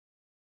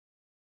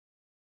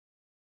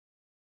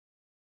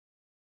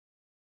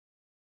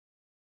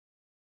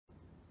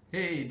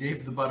Hey,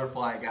 Dave the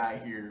Butterfly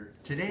Guy here.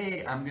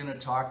 Today I'm going to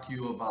talk to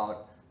you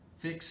about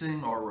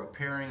fixing or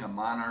repairing a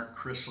Monarch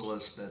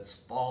Chrysalis that's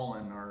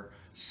fallen or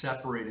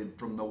separated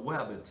from the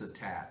web it's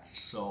attached.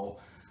 So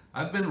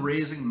I've been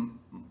raising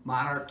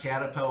Monarch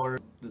caterpillars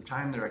the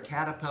time they're a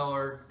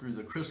caterpillar through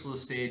the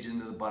chrysalis stage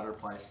into the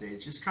butterfly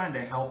stage, just trying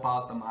to help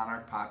out the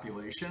monarch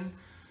population.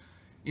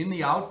 In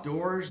the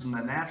outdoors, in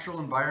the natural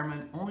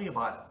environment, only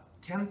about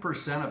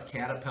 10% of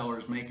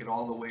caterpillars make it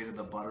all the way to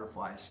the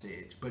butterfly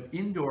stage. But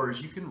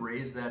indoors, you can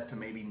raise that to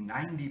maybe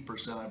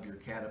 90% of your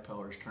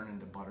caterpillars turn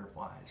into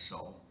butterflies.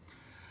 So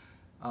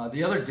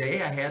the other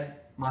day, I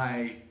had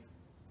my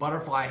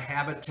butterfly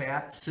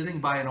habitat sitting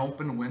by an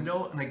open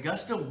window, and a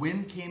gust of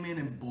wind came in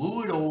and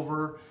blew it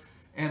over,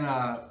 and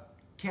a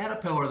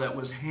caterpillar that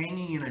was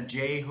hanging in a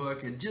J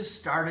hook had just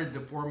started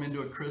to form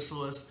into a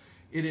chrysalis.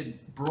 It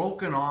had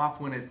broken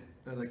off when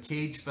the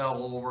cage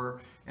fell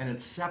over, and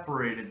it's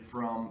separated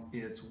from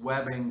its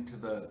webbing to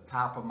the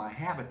top of my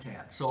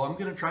habitat. So I'm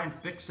going to try and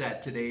fix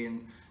that today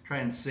and try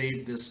and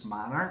save this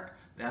monarch.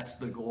 That's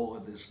the goal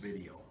of this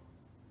video.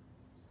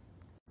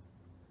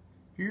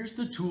 Here's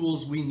the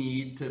tools we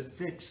need to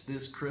fix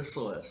this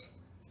chrysalis.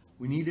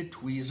 We need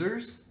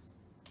tweezers.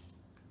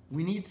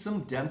 We need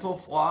some dental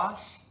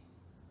floss.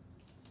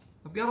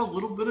 I've got a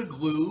little bit of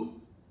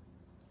glue.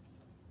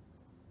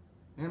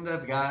 And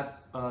I've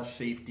got a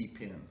safety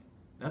pin.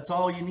 That's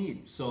all you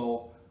need.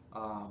 So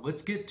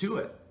let's get to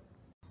it.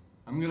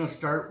 I'm going to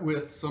start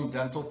with some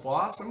dental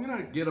floss. I'm going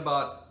to get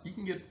you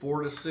can get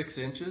 4 to 6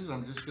 inches.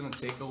 I'm just going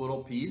to take a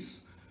little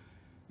piece.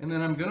 And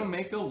then I'm going to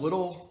make a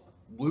little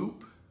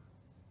loop,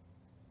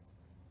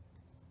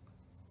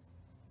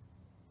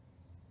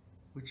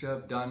 which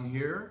I've done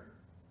here.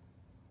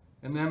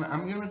 And then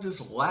I'm going to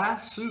just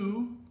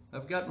lasso.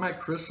 I've got my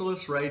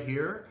chrysalis right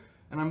here.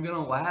 And I'm going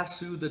to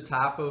lasso the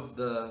top of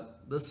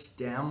the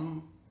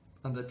stem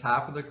on the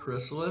top of the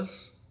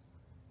chrysalis.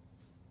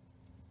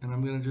 And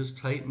I'm going to just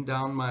tighten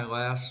down my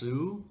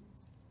lasso.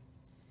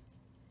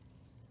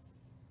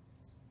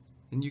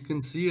 And you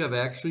can see I've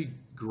actually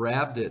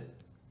grabbed it.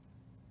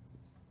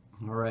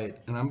 All right,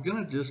 and I'm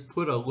going to just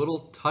put a little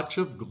touch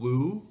of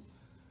glue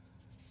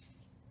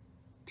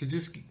to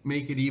just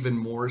make it even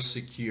more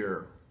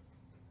secure.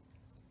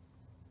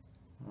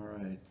 All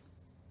right.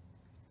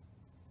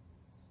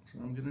 So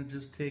I'm going to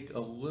just take a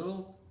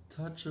little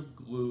touch of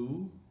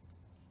glue.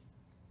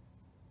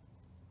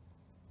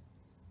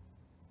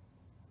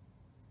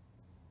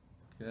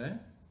 Okay.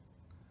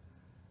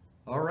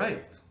 All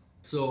right.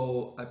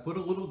 So I put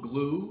a little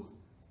glue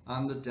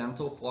on the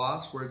dental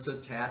floss where it's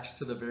attached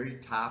to the very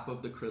top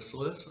of the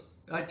chrysalis.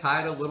 I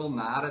tied a little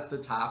knot at the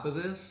top of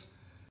this.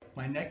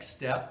 My next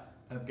step,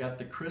 I've got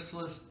the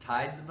chrysalis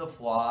tied to the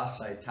floss.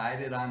 I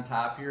tied it on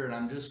top here, and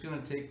I'm just going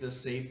to take the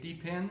safety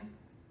pin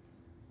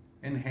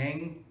and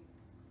hang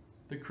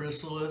the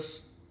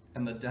chrysalis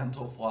and the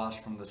dental floss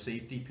from the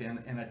safety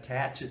pin and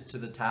attach it to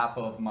the top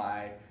of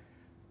my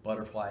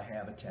butterfly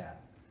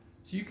habitat.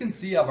 So you can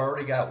see I've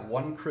already got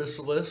one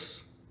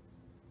chrysalis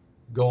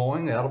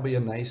going. That'll be a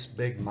nice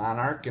big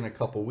monarch in a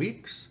couple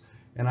weeks.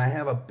 And I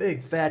have a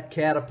big fat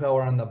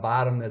caterpillar on the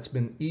bottom that's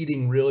been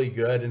eating really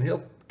good, and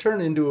he'll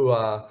turn into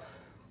a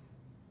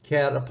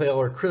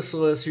caterpillar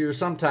chrysalis here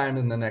sometime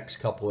in the next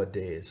couple of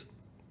days.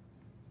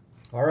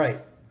 All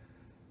right,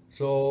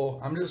 so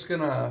I'm just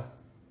gonna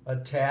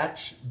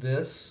attach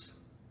this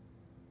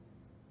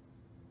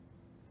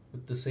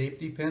with the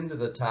safety pin to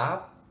the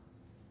top.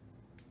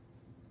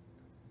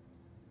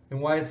 And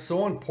why it's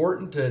so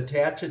important to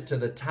attach it to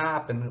the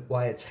top and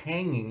why it's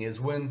hanging is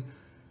when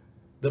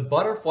the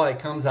butterfly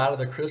comes out of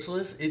the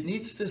chrysalis, it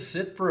needs to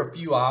sit for a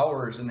few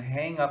hours and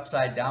hang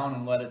upside down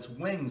and let its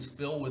wings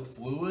fill with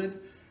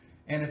fluid.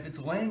 And if it's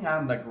laying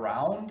on the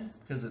ground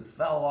because it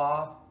fell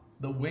off,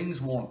 the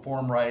wings won't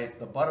form right,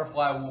 the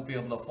butterfly won't be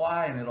able to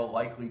fly, and it'll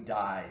likely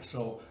die.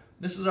 So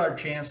this is our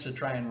chance to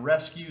try and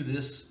rescue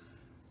this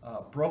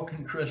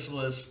broken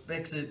chrysalis,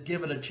 fix it,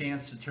 give it a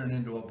chance to turn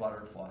into a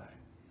butterfly.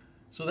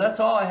 So that's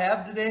all I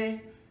have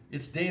today.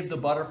 It's Dave the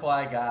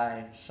Butterfly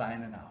Guy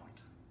signing out.